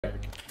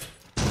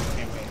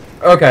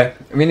Okay,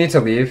 we need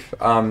to leave.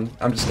 I'm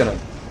just gonna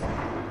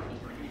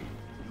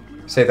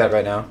say that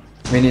right now.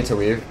 We need to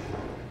leave.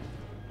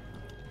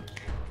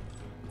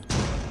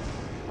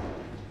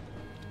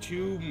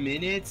 2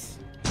 minutes?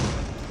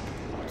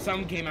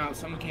 Some came out.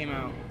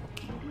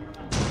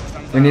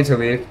 We need to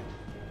leave.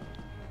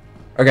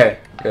 Okay,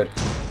 good.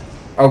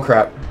 Oh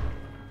crap.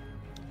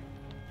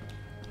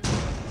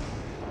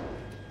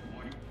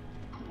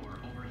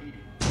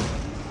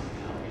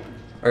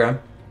 Okay.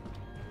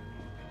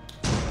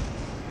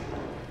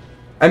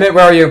 Emmett,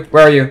 where are you?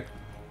 Where are you?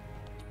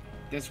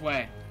 This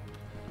way.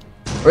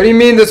 What do you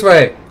mean this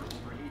way?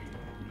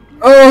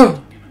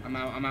 Oh! I'm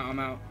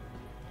out.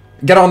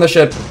 Get on the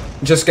ship.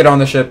 Just get on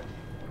the ship.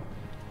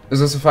 Is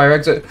this a fire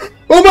exit?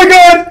 Oh my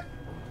god!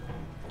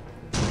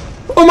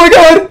 Oh my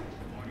god!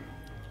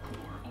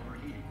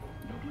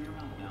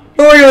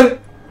 Oh my god!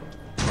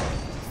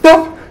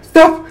 Stop!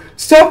 Stop!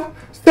 Stop!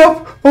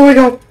 Stop! Oh my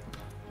god!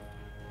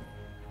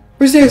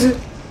 Where's the exit?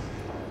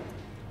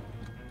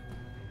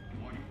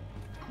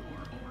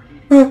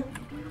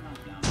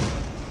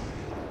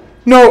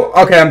 No!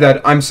 Okay, I'm dead.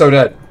 I'm so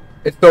dead.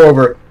 It's so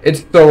over.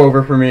 It's so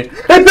over for me.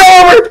 It's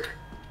over!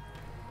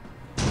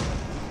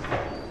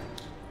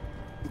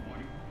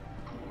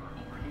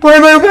 Why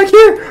am I back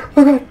here?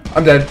 Oh god.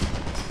 I'm dead.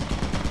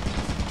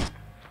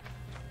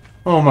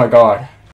 Oh my god.